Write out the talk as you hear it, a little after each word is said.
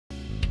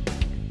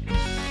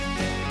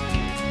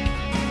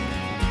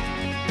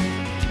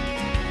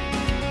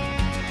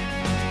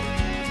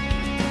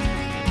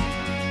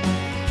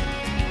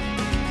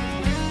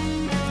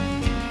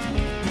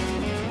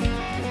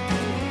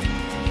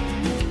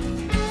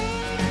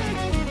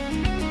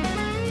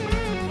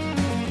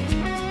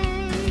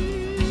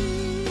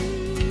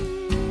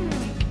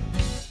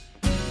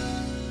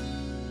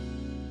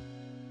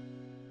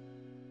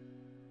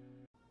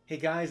Hey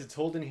guys, it's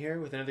Holden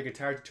here with another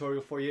guitar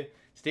tutorial for you.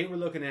 Today we're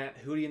looking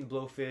at Hootie and the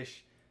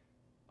Blowfish,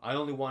 I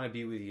Only Want to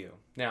Be With You.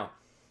 Now,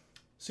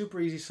 super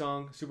easy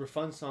song, super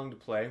fun song to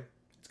play.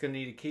 It's going to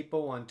need a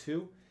capo on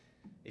 2.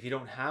 If you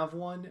don't have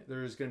one,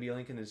 there's going to be a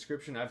link in the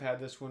description. I've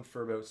had this one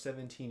for about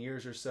 17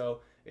 years or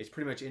so. It's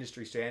pretty much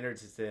industry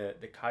standards. It's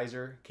the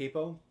Kaiser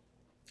capo.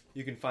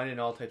 You can find it in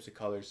all types of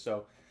colors,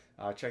 so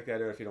check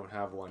that out if you don't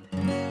have one.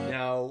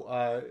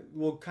 Now,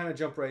 we'll kind of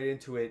jump right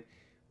into it.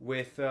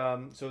 With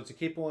so it's a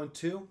capo on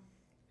 2,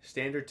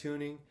 standard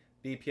tuning.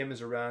 BPM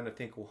is around, I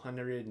think,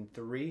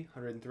 103.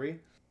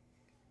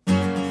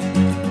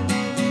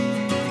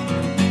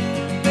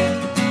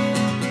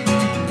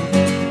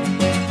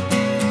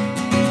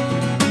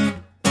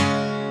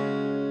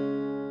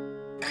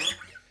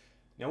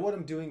 Now what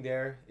I'm doing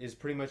there is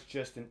pretty much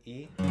just an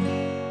E,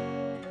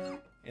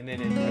 and then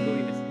I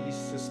believe it's E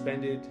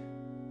suspended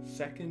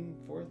 2nd,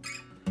 4th,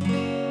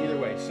 either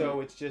way.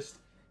 So it's just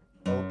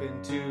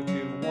open 2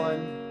 2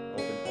 1,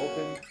 open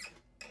open,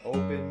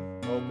 open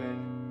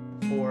open,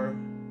 4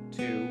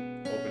 2,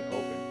 open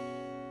open.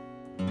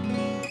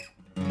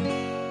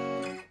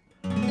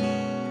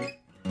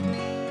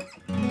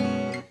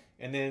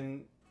 And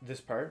then this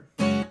part,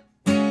 which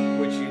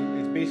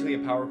it's basically a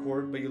power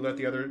chord, but you let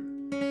the other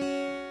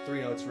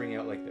 3 notes ring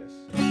out like this.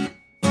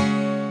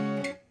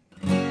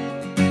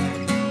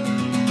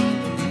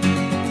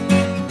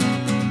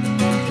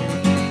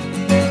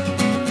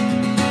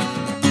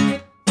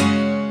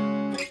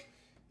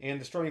 And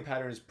the strumming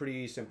pattern is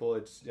pretty simple.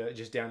 It's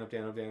just down, up,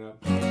 down, up, down,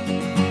 up.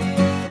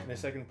 And the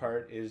second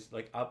part is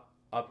like up,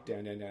 up,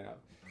 down, down, down, up.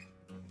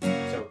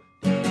 So.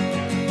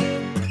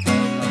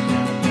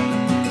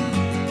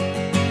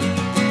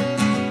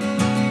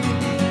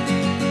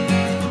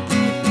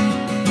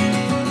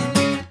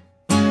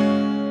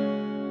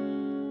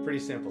 Pretty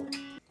simple.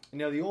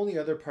 Now the only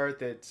other part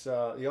that's,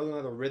 the only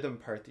other rhythm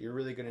part that you're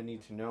really going to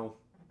need to know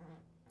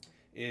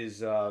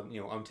is, you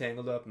know, I'm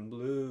tangled up in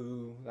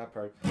blue, that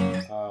part.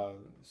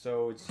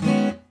 So it's...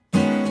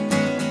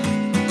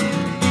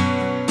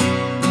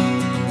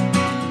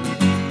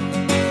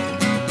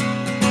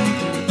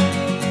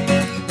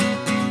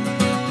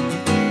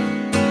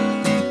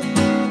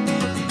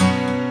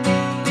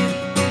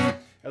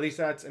 At least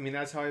that's, I mean,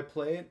 that's how I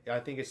play it. I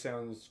think it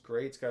sounds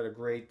great. It's got a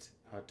great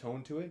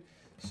tone to it.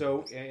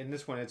 So in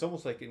this one, it's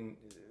almost like in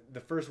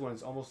the first one,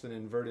 it's almost an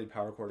inverted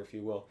power chord, if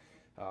you will.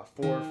 4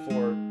 4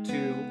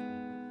 2,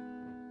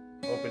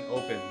 open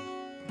open.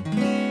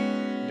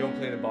 Don't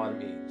play the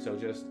bottom E. So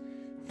just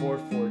 4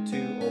 4 2,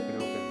 open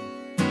open.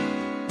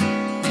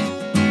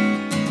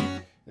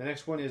 The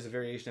next one is a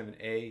variation of an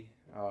A.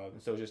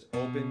 So just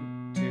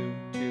open 2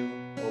 2,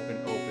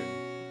 open open.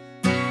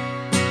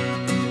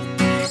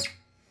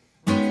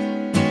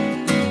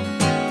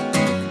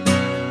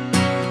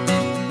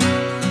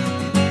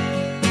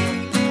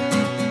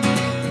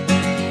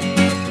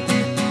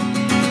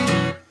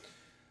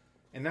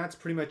 And that's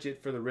pretty much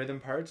it for the rhythm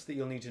parts that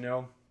you'll need to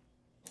know.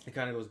 It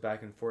kind of goes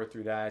back and forth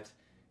through that.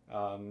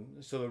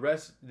 So the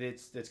rest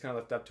that's kind of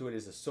left up to it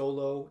is the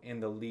solo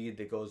and the lead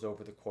that goes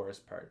over the chorus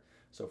part.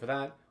 So for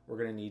that, we're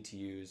going to need to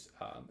use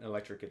an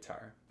electric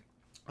guitar.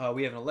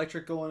 We have an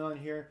electric going on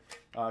here.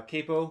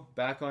 Capo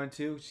back on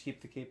 2. Just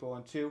keep the capo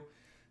on 2.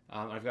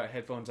 I've got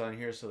headphones on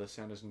here so the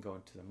sound doesn't go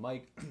into the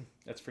mic.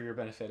 That's for your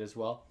benefit as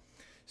well.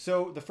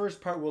 So the first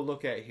part we'll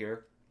look at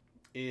here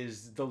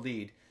is the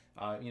lead.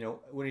 You know,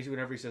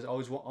 whenever he says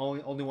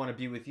only want to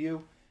be with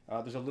you,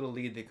 there's a little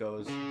lead that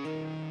goes,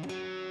 and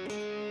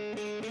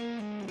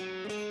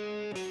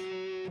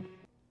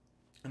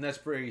that's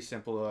pretty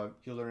simple.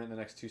 You'll learn it in the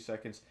next 2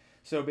 seconds.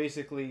 So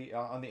basically,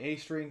 on the A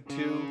string,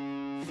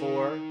 2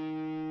 4,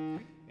 and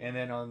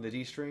then on the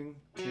D string,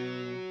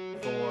 2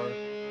 4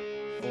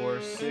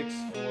 4 6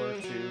 4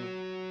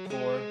 2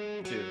 4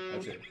 2.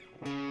 That's it.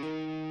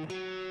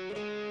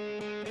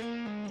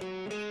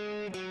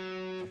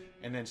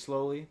 And then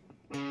slowly.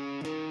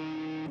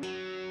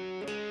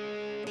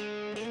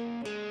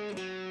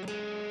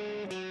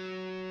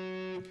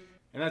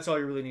 And that's all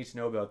you really need to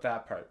know about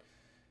that part.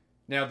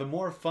 Now, the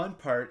more fun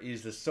part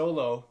is the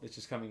solo that's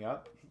just coming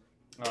up.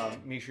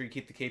 Make sure you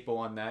keep the capo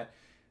on that,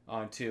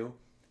 on 2.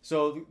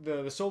 So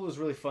the solo is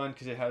really fun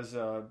because it has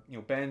you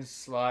know, bends,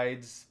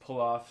 slides,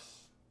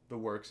 pull-offs, the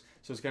works.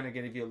 So it's kind of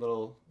going to give you a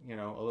little, you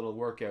know, a little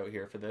workout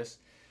here for this.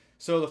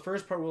 So the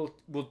first part we'll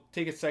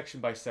take it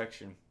section by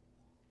section.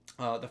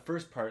 The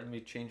first part, let me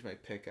change my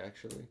pick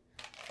actually.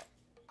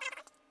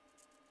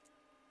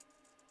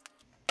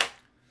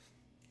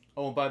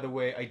 Oh, by the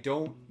way, I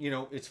don't, you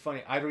know, it's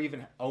funny, I don't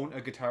even own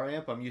a guitar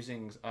amp. I'm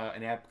using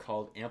an app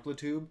called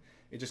Amplitude.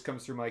 It just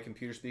comes through my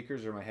computer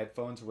speakers or my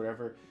headphones or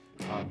whatever.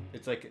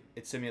 It's like,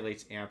 it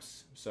simulates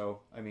amps.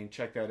 So, I mean,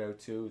 check that out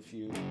too if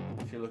you're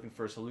looking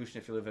for a solution,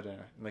 if you live in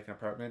like an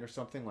apartment or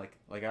something like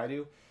I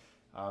do,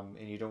 and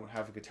you don't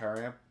have a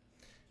guitar amp.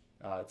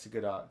 It's a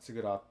good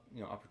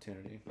you know,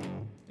 opportunity.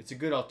 It's a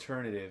good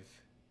alternative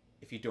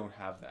if you don't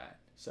have that.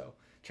 So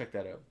check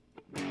that out.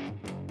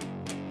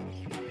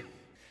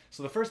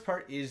 So the first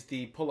part is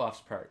the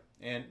pull-offs part.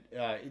 And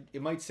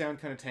it might sound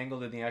kind of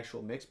tangled in the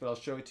actual mix, but I'll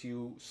show it to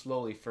you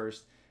slowly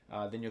first.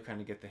 Then you'll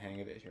kind of get the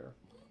hang of it here.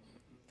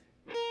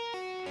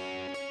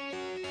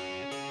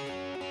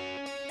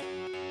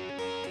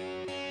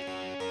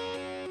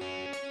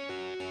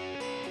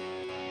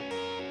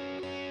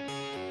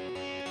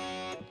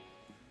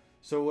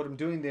 So what I'm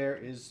doing there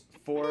is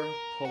 4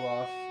 pull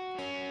off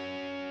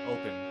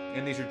open,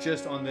 and these are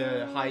just on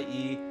the high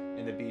E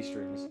and the B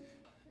strings.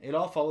 It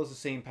all follows the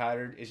same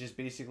pattern. It's just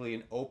basically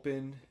an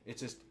open. It's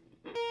just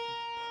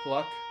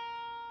pluck,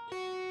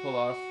 pull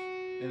off,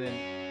 and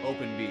then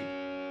open B.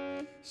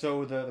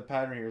 So the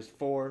pattern here is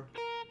 4,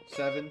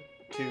 7,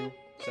 2,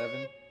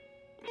 7,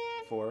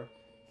 4,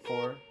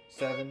 4,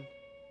 7,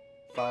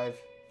 5,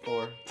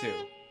 4, 2.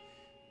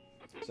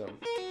 So.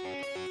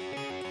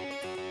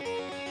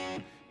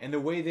 And the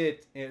way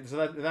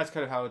that's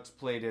kind of how it's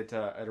played at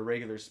a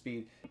regular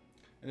speed.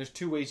 And there's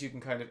 2 ways you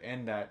can kind of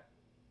end that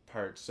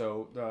part.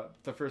 So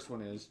the first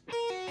one is,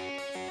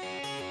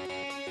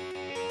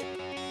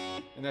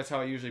 and that's how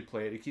I usually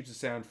play it. It keeps the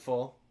sound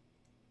full,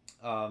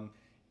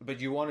 but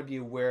you want to be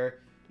aware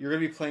you're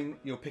going to be playing,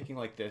 picking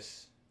like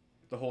this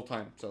the whole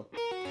time. So,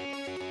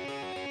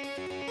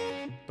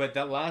 but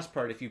that last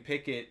part, if you keep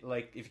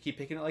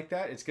picking it like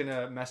that, it's going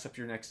to mess up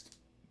your next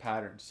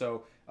pattern.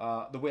 So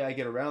the way I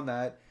get around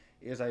that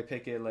is I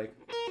pick it like,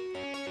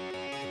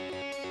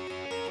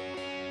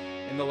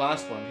 in the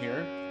last one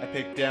here, I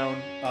pick down,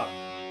 up,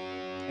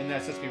 and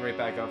that sets me right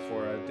back up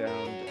for a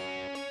down.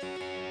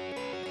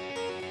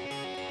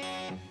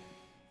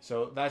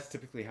 So that's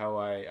typically how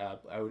I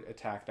would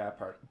attack that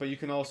part. But you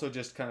can also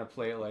just kind of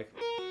play it like,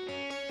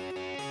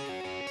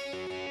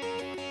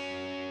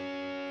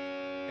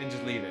 and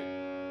just leave it,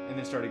 and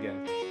then start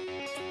again.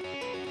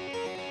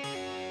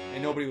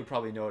 And nobody would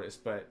probably notice,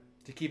 but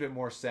to keep it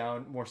more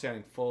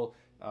sounding full,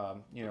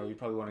 you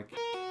probably want to.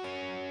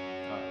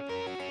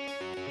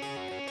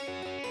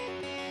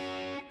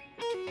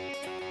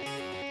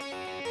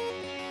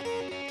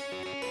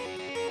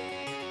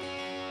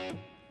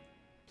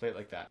 Play it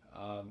like that.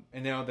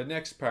 And now the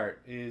next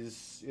part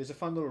is a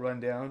fun little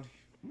rundown.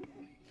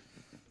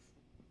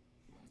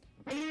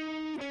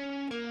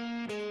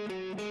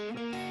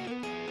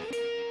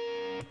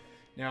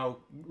 Now,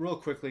 real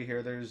quickly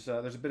here, there's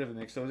a bit of a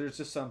mix. So there's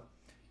just some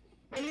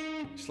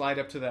slide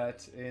up to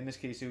that. In this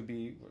case, it would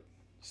be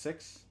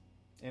 6.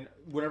 And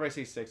whenever I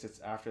say 6,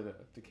 it's after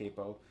the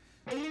capo.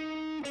 6,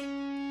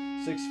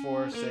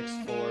 4, 6,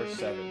 4,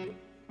 7.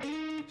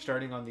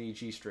 Starting on the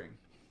G string.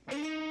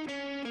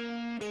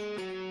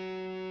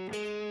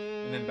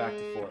 And then back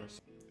to 4.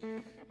 6,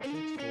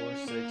 4,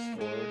 6,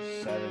 4,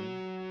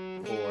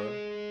 7, 4,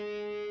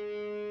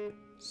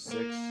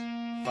 6,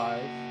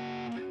 5,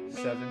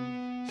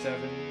 7,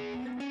 7,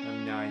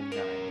 and 9,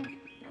 9.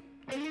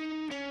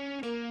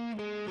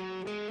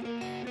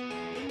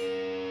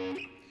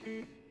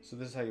 So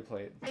this is how you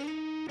play it.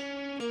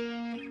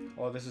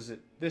 Oh, this is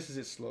it. This is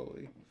it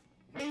slowly.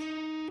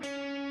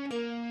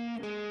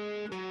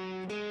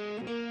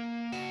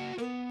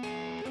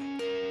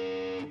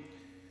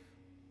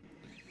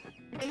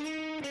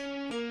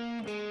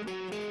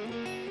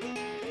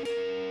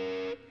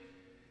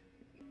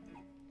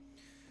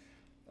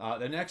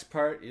 The next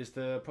part is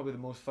probably the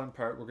most fun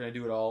part. We're going to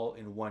do it all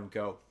in one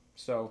go.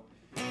 So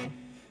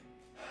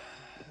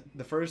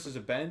the first is a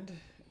bend,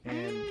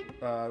 and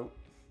I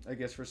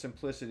guess for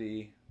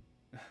simplicity,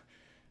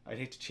 I'd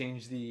hate to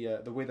change the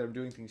way that I'm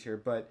doing things here,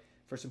 but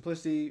for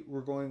simplicity,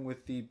 we're going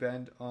with the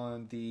bend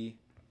on the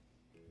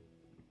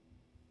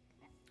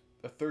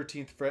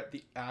 13th fret,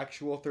 the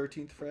actual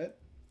 13th fret,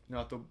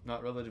 not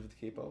relative to the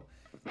capo.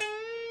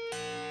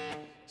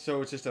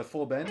 So it's just a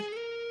full bend,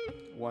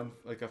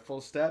 like a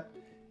full step.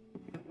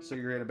 So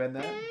you're gonna bend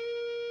that,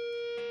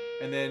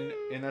 and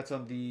that's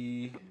on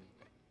the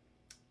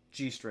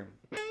G string,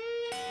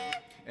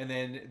 and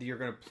then you're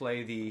gonna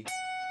play the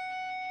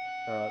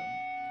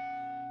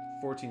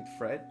 14th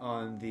fret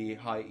on the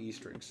high E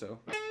string. So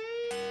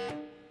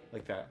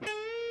like that.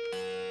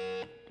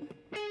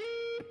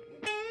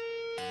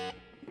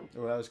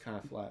 Oh, that was kind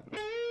of flat.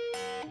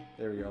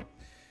 There we go.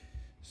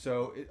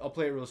 So I'll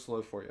play it real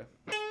slow for you.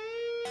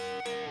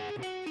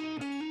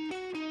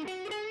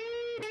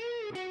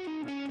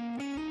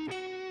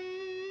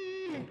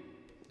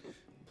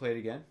 Play it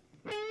again.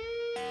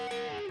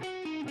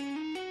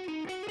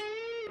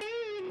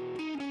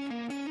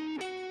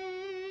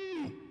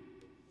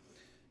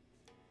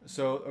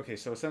 So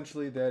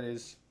essentially that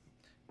is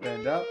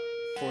bend up,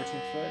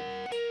 14th fret.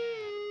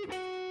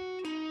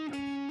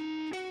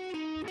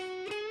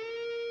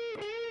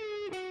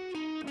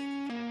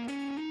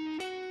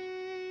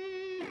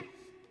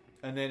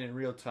 And then in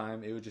real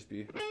time it would just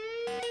be.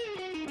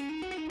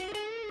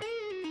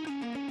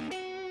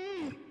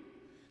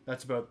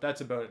 That's about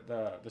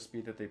the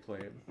speed that they play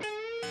it.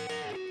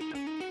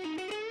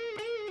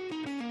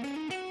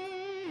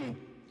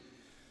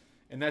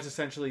 And that's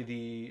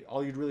essentially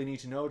all you'd really need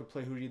to know to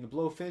play Hootie and the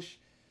Blowfish.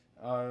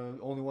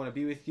 Only want to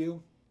be with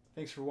you.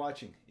 Thanks for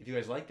watching. If you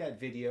guys like that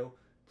video,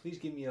 please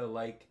give me a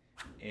like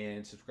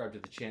and subscribe to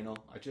the channel.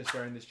 I just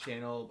started this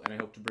channel, and I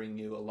hope to bring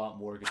you a lot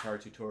more guitar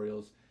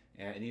tutorials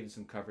and even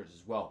some covers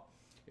as well.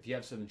 If you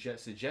have some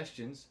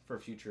suggestions for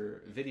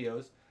future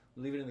videos,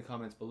 leave it in the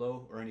comments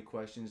below, or any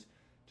questions,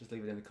 just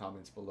leave it in the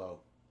comments below.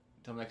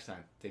 Until next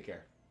time, take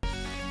care.